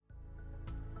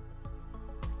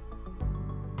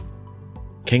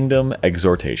Kingdom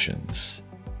Exhortations.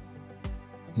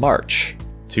 March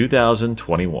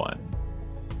 2021.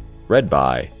 Read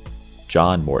by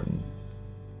John Morton.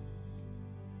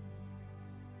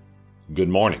 Good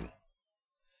morning.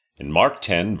 In Mark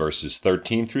 10, verses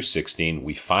 13 through 16,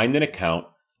 we find an account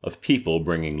of people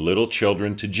bringing little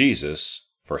children to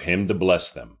Jesus for him to bless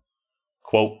them.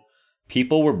 Quote,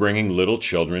 people were bringing little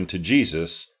children to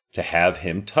Jesus to have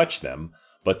him touch them,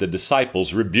 but the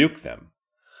disciples rebuked them.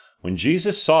 When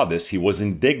Jesus saw this, he was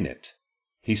indignant.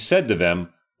 He said to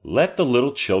them, "Let the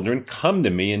little children come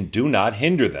to me and do not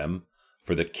hinder them,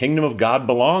 for the kingdom of God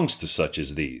belongs to such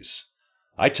as these.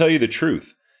 I tell you the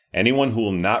truth, anyone who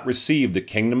will not receive the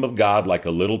kingdom of God like a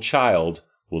little child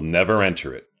will never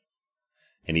enter it."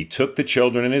 And he took the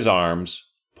children in his arms,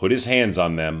 put his hands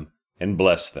on them, and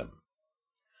blessed them.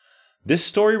 This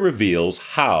story reveals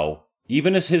how,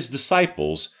 even as his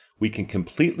disciples, we can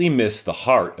completely miss the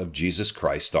heart of Jesus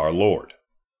Christ our Lord.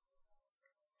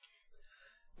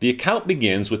 The account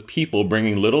begins with people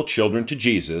bringing little children to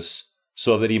Jesus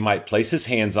so that he might place his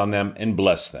hands on them and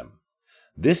bless them.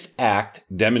 This act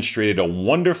demonstrated a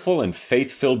wonderful and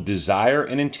faith-filled desire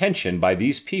and intention by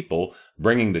these people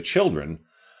bringing the children,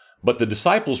 but the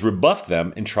disciples rebuffed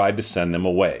them and tried to send them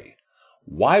away.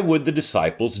 Why would the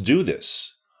disciples do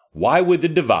this? Why would the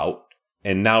devout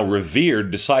and now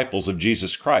revered disciples of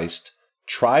Jesus Christ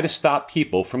try to stop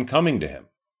people from coming to him?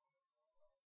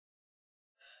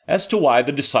 As to why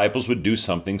the disciples would do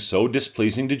something so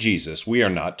displeasing to Jesus, we are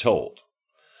not told.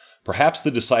 Perhaps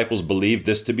the disciples believed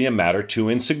this to be a matter too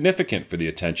insignificant for the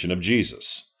attention of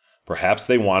Jesus. Perhaps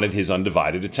they wanted his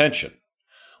undivided attention.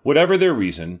 Whatever their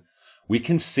reason, we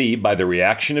can see by the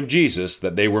reaction of Jesus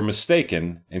that they were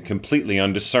mistaken and completely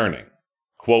undiscerning.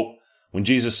 Quote, when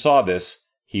Jesus saw this,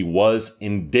 he was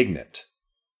indignant.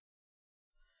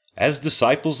 As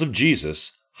disciples of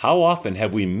Jesus, how often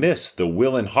have we missed the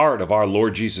will and heart of our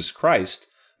Lord Jesus Christ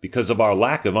because of our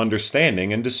lack of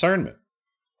understanding and discernment?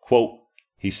 Quote,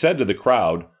 he said to the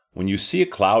crowd, when you see a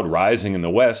cloud rising in the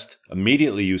west,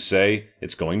 immediately you say,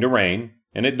 it's going to rain,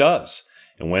 and it does.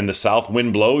 And when the south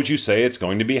wind blows, you say it's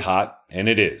going to be hot, and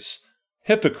it is.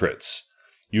 Hypocrites!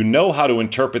 You know how to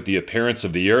interpret the appearance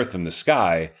of the earth and the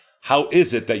sky. How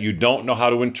is it that you don't know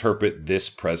how to interpret this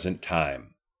present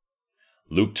time?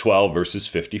 Luke 12, verses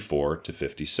 54 to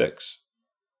 56.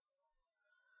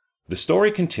 The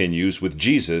story continues with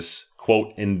Jesus,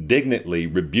 quote, indignantly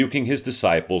rebuking his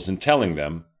disciples and telling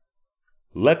them,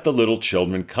 "Let the little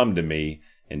children come to me,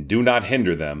 and do not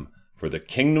hinder them, for the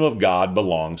kingdom of God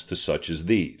belongs to such as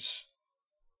these."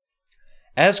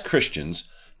 As Christians,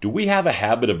 do we have a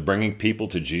habit of bringing people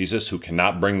to Jesus who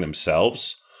cannot bring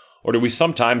themselves? Or do we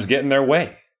sometimes get in their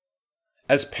way?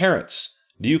 As parents,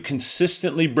 do you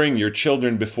consistently bring your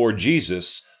children before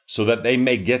Jesus so that they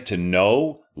may get to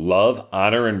know, love,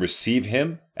 honor, and receive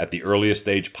him at the earliest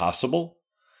age possible?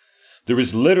 There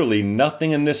is literally nothing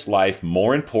in this life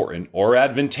more important or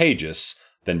advantageous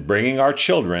than bringing our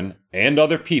children and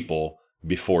other people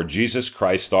before Jesus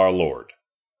Christ our Lord.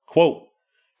 Quote,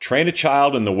 train a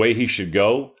child in the way he should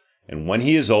go, and when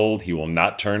he is old, he will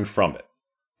not turn from it.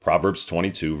 Proverbs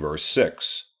 22, verse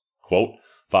 6. Quote,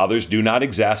 fathers, do not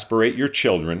exasperate your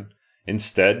children.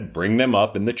 Instead, bring them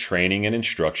up in the training and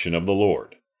instruction of the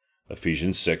Lord.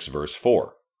 Ephesians 6, verse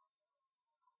 4.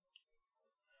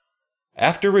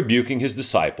 After rebuking his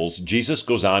disciples, Jesus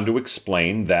goes on to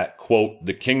explain that, quote,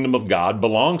 the kingdom of God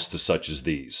belongs to such as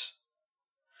these.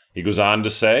 He goes on to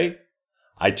say,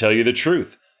 I tell you the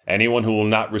truth, anyone who will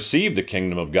not receive the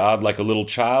kingdom of God like a little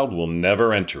child will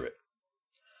never enter it.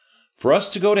 For us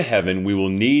to go to heaven, we will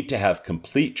need to have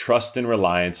complete trust and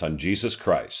reliance on Jesus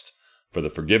Christ for the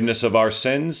forgiveness of our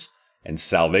sins and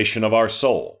salvation of our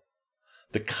soul.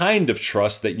 The kind of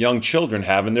trust that young children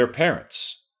have in their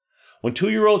parents. When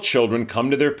 2-year-old children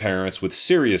come to their parents with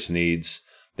serious needs,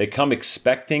 they come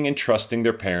expecting and trusting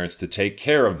their parents to take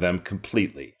care of them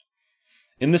completely.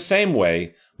 In the same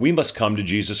way, we must come to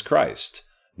Jesus Christ,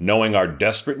 knowing our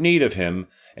desperate need of him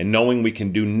and knowing we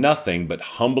can do nothing but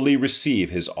humbly receive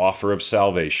his offer of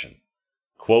salvation.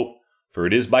 Quote, for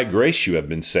it is by grace you have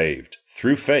been saved,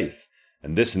 through faith,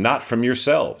 and this not from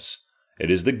yourselves.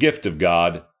 It is the gift of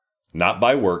God, not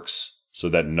by works, so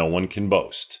that no one can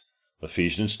boast.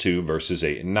 Ephesians 2, verses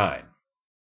 8 and 9.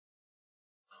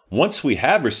 Once we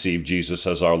have received Jesus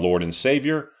as our Lord and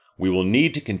Savior, we will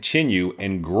need to continue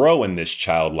and grow in this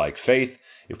childlike faith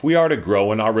if we are to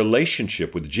grow in our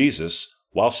relationship with Jesus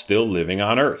while still living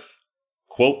on earth.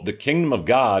 Quote, the kingdom of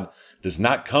God does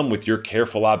not come with your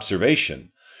careful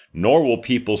observation, nor will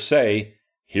people say,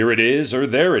 here it is or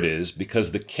there it is,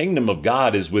 because the kingdom of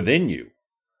God is within you.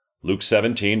 Luke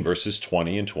 17, verses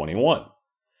 20 and 21.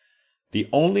 The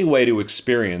only way to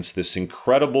experience this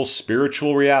incredible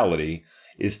spiritual reality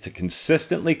is to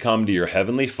consistently come to your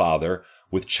Heavenly Father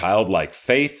with childlike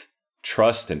faith,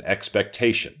 trust, and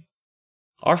expectation.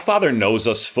 Our Father knows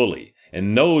us fully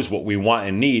and knows what we want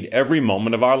and need every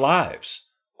moment of our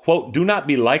lives. Quote, "Do not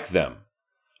be like them,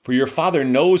 for your Father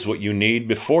knows what you need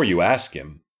before you ask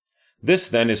Him." This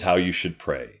then is how you should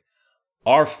pray.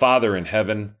 Our Father in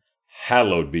heaven,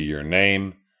 hallowed be your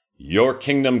name. Your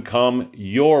kingdom come,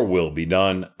 your will be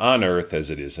done on earth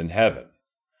as it is in heaven.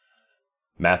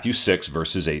 Matthew 6,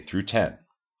 verses 8 through 10.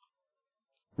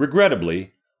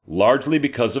 Regrettably, largely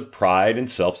because of pride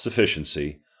and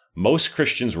self-sufficiency, most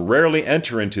Christians rarely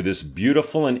enter into this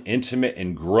beautiful and intimate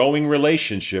and growing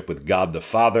relationship with God the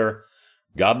Father,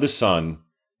 God the Son,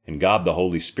 and God the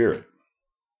Holy Spirit.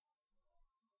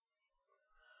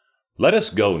 Let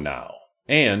us go now,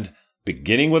 and,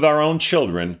 beginning with our own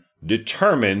children,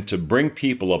 determine to bring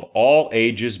people of all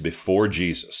ages before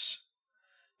Jesus.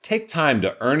 Take time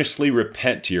to earnestly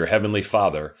repent to your Heavenly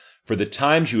Father for the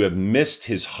times you have missed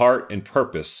His heart and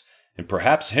purpose and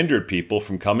perhaps hindered people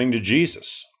from coming to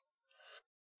Jesus.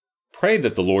 Pray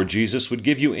that the Lord Jesus would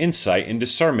give you insight and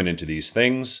discernment into these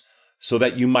things so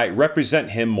that you might represent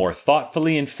Him more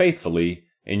thoughtfully and faithfully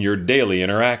in your daily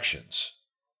interactions.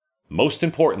 Most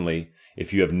importantly,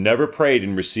 if you have never prayed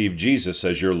and received Jesus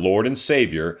as your Lord and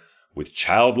Savior with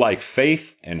childlike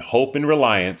faith and hope and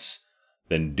reliance,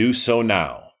 then do so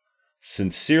now.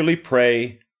 Sincerely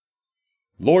pray,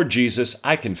 "Lord Jesus,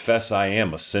 I confess I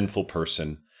am a sinful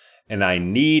person, and I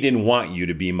need and want you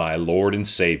to be my Lord and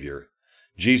Savior.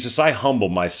 Jesus, I humble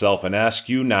myself and ask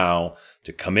you now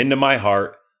to come into my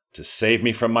heart, to save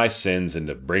me from my sins, and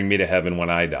to bring me to heaven when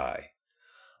I die.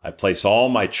 I place all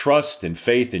my trust and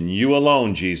faith in you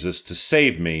alone, Jesus, to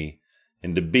save me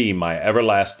and to be my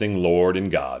everlasting Lord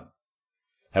and God.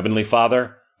 Heavenly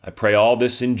Father, I pray all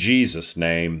this in Jesus'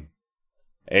 name.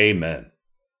 Amen."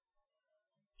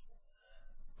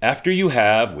 After you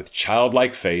have, with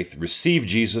childlike faith, received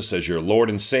Jesus as your Lord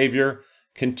and Savior,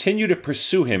 continue to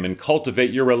pursue Him and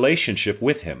cultivate your relationship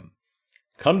with Him.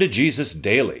 Come to Jesus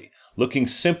daily, looking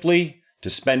simply to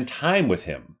spend time with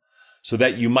Him, so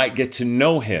that you might get to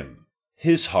know Him,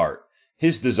 His heart,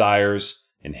 His desires,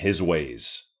 and His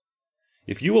ways.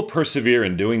 If you will persevere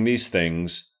in doing these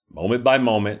things, moment by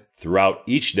moment, throughout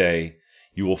each day,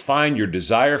 you will find your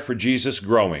desire for Jesus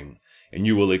growing, and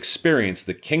you will experience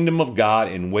the kingdom of God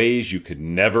in ways you could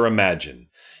never imagine.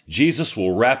 Jesus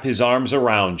will wrap His arms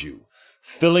around you,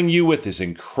 filling you with His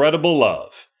incredible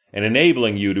love, and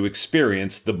enabling you to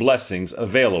experience the blessings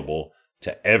available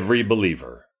to every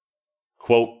believer.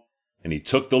 Quote, "And He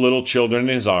took the little children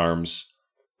in His arms,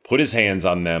 put His hands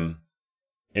on them,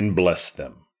 and blessed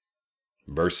them."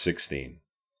 Verse 16.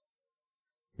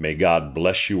 May God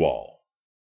bless you all.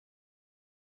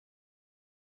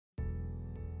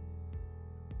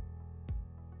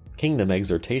 Kingdom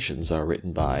Exhortations are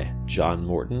written by John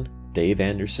Morton, Dave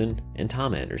Anderson, and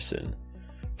Tom Anderson.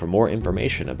 For more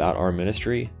information about our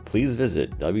ministry, please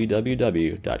visit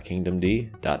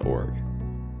www.kingdomd.org.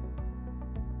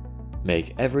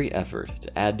 Make every effort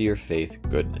to add to your faith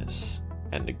goodness,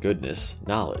 and to goodness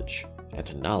knowledge, and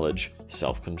to knowledge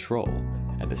self-control,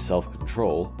 and to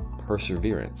self-control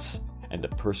perseverance, and to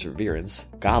perseverance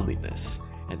godliness,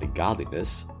 and to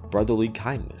godliness brotherly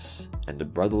kindness, and to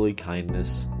brotherly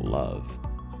kindness love.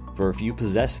 For if you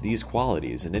possess these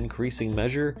qualities in increasing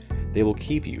measure, they will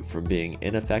keep you from being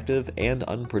ineffective and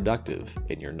unproductive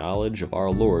in your knowledge of our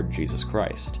Lord Jesus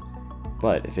Christ.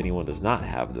 But if anyone does not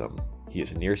have them, he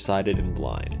is nearsighted and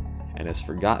blind, and has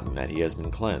forgotten that he has been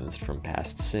cleansed from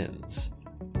past sins.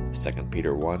 2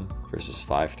 Peter 1, verses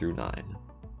 5 through 9.